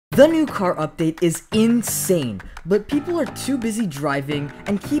The new car update is insane, but people are too busy driving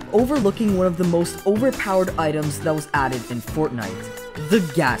and keep overlooking one of the most overpowered items that was added in Fortnite, the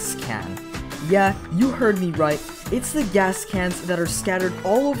gas can. Yeah, you heard me right, it's the gas cans that are scattered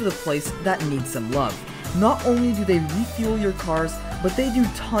all over the place that need some love. Not only do they refuel your cars, but they do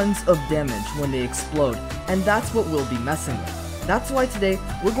tons of damage when they explode, and that's what we'll be messing with. That's why today,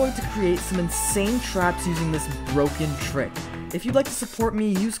 we're going to create some insane traps using this broken trick. If you'd like to support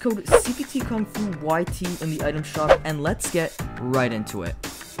me, use code CptKungFu in the item shop, and let's get right into it.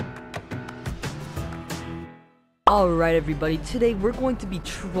 Alright everybody, today we're going to be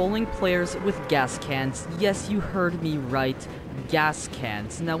trolling players with gas cans. Yes, you heard me right, gas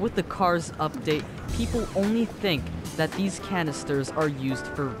cans. Now with the cars update, people only think that these canisters are used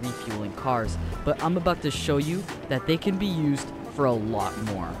for refueling cars, but I'm about to show you that they can be used for a lot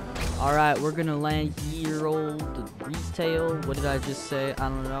more. Alright, we're gonna land year old retail. What did I just say? I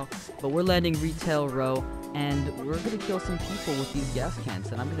don't know. But we're landing retail row, and we're gonna kill some people with these gas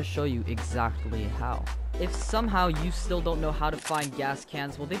cans, and I'm gonna show you exactly how. If somehow you still don't know how to find gas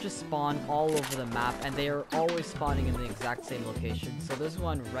cans, well, they just spawn all over the map, and they are always spawning in the exact same location. So there's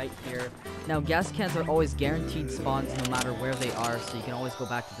one right here. Now, gas cans are always guaranteed spawns no matter where they are, so you can always go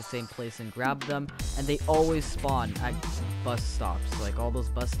back to the same place and grab them, and they always spawn at bus stops. So, like, all those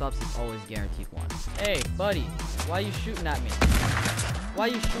bus stops, it's always guaranteed one. Hey, buddy, why are you shooting at me? Why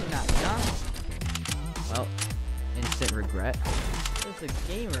are you shooting at me, huh? Well, instant regret. There's a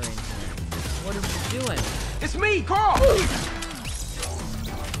gamer in here. What are you doing? It's me, Carl!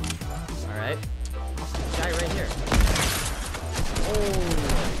 Alright. Guy right here.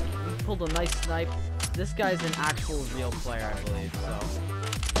 Oh, we pulled a nice snipe. This guy's an actual real player, I believe, so.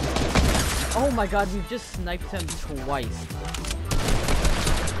 Oh my god, we just sniped him twice.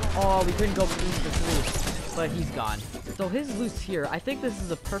 Oh, we couldn't go boost for three, but he's gone. So his loot's here. I think this is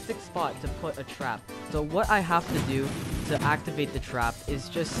a perfect spot to put a trap. So what I have to do to activate the trap is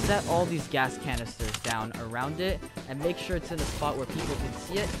just set all these gas canisters down around it and make sure it's in a spot where people can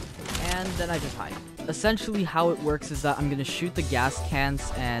see it, and then I just hide. Essentially how it works is that I'm gonna shoot the gas cans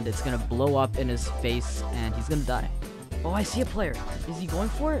and it's gonna blow up in his face and he's gonna die. Oh, I see a player. Is he going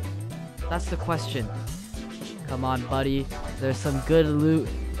for it? That's the question. Come on, buddy. There's some good loot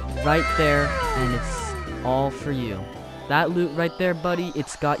right there, and it's all for you. That loot right there, buddy,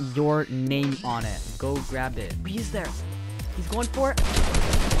 it's got your name on it. Go grab it. He's there. He's going for it.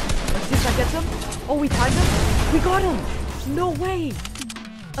 Let's see if that gets him. Oh, we tied him? We got him! No way!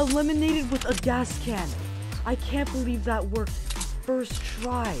 Eliminated with a gas can. I can't believe that worked. First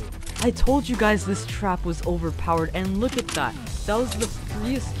try. I told you guys this trap was overpowered, and look at that. That was the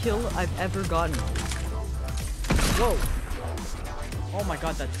freest kill I've ever gotten. Whoa. Oh my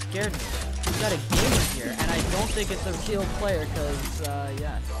god, that scared me. We've got a gamer here, and I don't think it's a real player, because,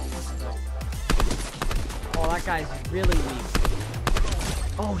 yeah. Oh, that guy's really weak.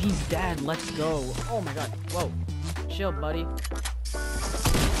 Oh, he's dead. Let's go. Oh my god. Whoa. Chill, buddy.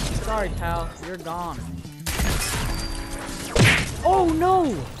 Sorry, pal. You're gone. Oh,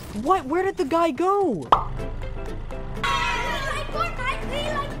 no! What? Where did the guy go?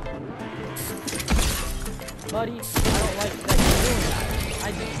 Buddy, I don't like that you're doing that.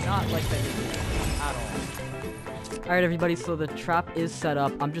 I do not like that you're doing that at all. Alright everybody, so the trap is set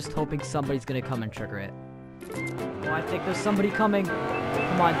up. I'm just hoping somebody's gonna come and trigger it. Oh, I think there's somebody coming.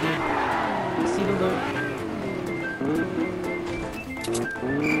 Come on, dude. See the loot.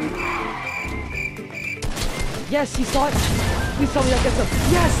 Yes, he saw it. Please tell me that gets him.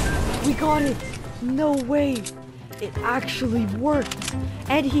 Yes! We got it! No way! It actually worked!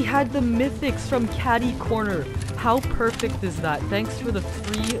 And he had the mythics from Caddy Corner. How perfect is that? Thanks for the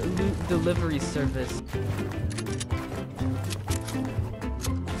free loot delivery service.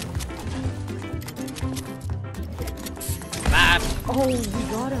 Bad. Oh, we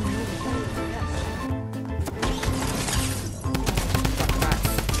got him.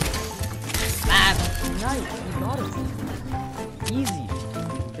 Bad. Nice, we got him. Easy.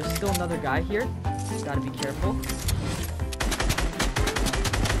 There's still another guy here. Gotta be careful.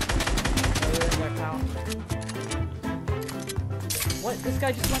 What? This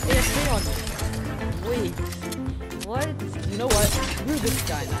guy just went AFK on me. Wait. What? You know what? Screw this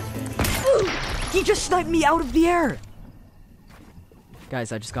guy not good. He just sniped me out of the air!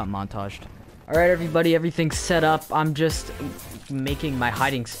 Guys, I just got montaged. Alright everybody, everything's set up. I'm just making my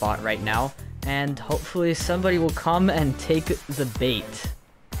hiding spot right now. And hopefully somebody will come and take the bait.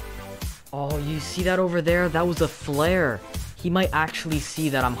 Oh, you see that over there? That was a flare. He might actually see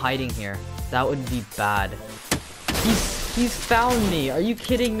that I'm hiding here. That would be bad. He's found me. Are you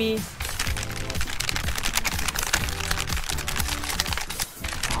kidding me?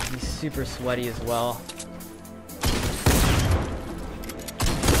 He's super sweaty as well.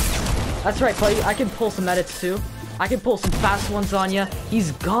 That's right, buddy. I can pull some edits too. I can pull some fast ones on ya.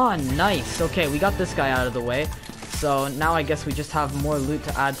 He's gone. Nice. Okay, we got this guy out of the way. So now I guess we just have more loot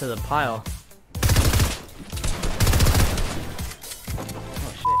to add to the pile.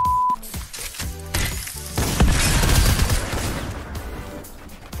 Oh, shit.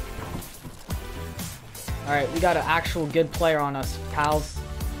 Alright, we got an actual good player on us, pals.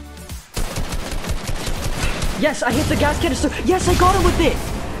 Yes, I hit the gas canister. Yes, I got him with it.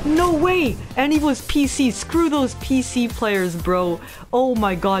 No way! And he was PC. Screw those PC players, bro. Oh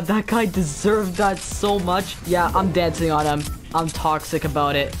my god, that guy deserved that so much. Yeah, I'm dancing on him. I'm toxic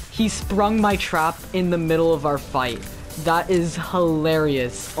about it. He sprung my trap in the middle of our fight. That is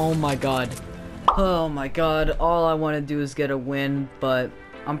hilarious. Oh my god. Oh my god. All I want to do is get a win, but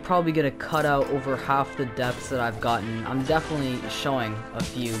I'm probably gonna cut out over half the deaths that I've gotten. I'm definitely showing a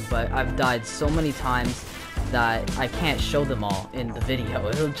few, but I've died so many times that I can't show them all in the video.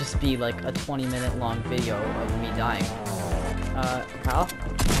 It'll just be like a 20-minute long video of me dying. Pal?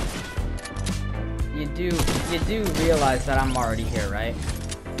 You do realize that I'm already here, right?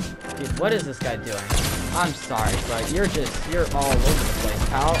 Dude, what is this guy doing? I'm sorry, but you're all over the place,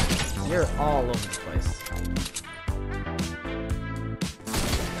 pal. You're all over the place.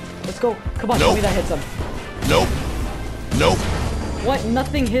 Let's go. Come on, show me that hits him. Nope. Nope. What?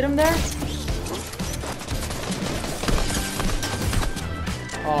 Nothing hit him there?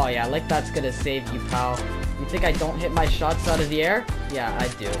 Oh yeah, like that's gonna save you, pal. You think I don't hit my shots out of the air? Yeah, I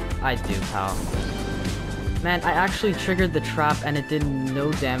do. I do, pal. Man, I actually triggered the trap and it did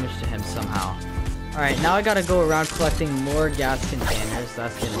no damage to him somehow. Alright, now I gotta go around collecting more gas containers.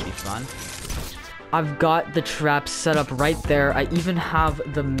 That's gonna be fun. I've got the trap set up right there. I even have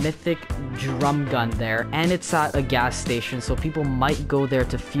the mythic drum gun there, and it's at a gas station, so people might go there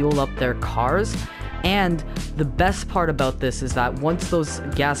to fuel up their cars. And the best part about this is that once those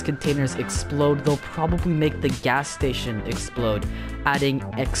gas containers explode, they'll probably make the gas station explode, adding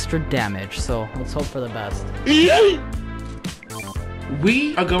extra damage. So let's hope for the best.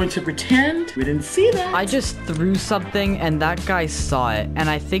 We are going to pretend we didn't see that. I just threw something and that guy saw it, and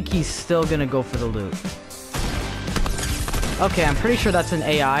I think he's still gonna go for the loot. Okay, I'm pretty sure that's an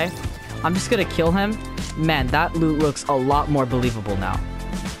AI. I'm just gonna kill him. Man, that loot looks a lot more believable now.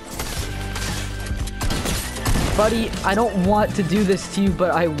 Buddy, I don't want to do this to you,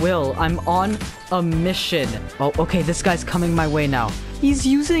 but I will. I'm on a mission. Oh, okay, this guy's coming my way now. He's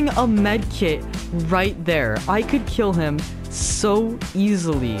using a med kit right there. I could kill him so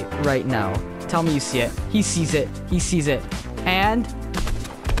easily right now. Tell me you see it. He sees it. He sees it. And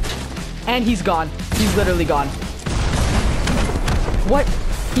he's gone. He's literally gone. What?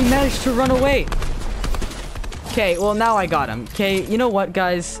 He managed to run away. Okay, well now I got him. Okay, you know what,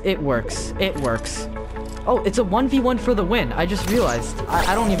 guys? It works. It works. Oh, it's a 1v1 for the win. I just realized.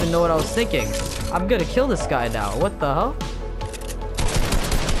 I don't even know what I was thinking. I'm gonna kill this guy now. What the hell?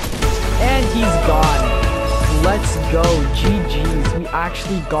 And he's gone. Let's go. GG's. We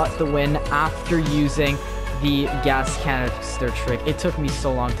actually got the win after using the gas canister trick. It took me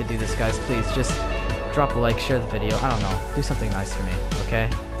so long to do this, guys. Please, just drop a like, share the video. I don't know. Do something nice for me,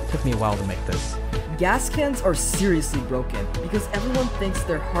 okay? It took me a while to make this. Gas cans are seriously broken because everyone thinks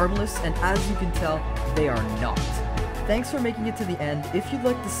they're harmless, and as you can tell, they are not. Thanks for making it to the end. If you'd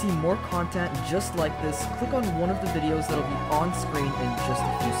like to see more content just like this, click on one of the videos that'll be on screen in just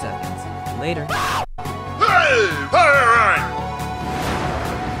a few seconds. Later. Hey! Hey!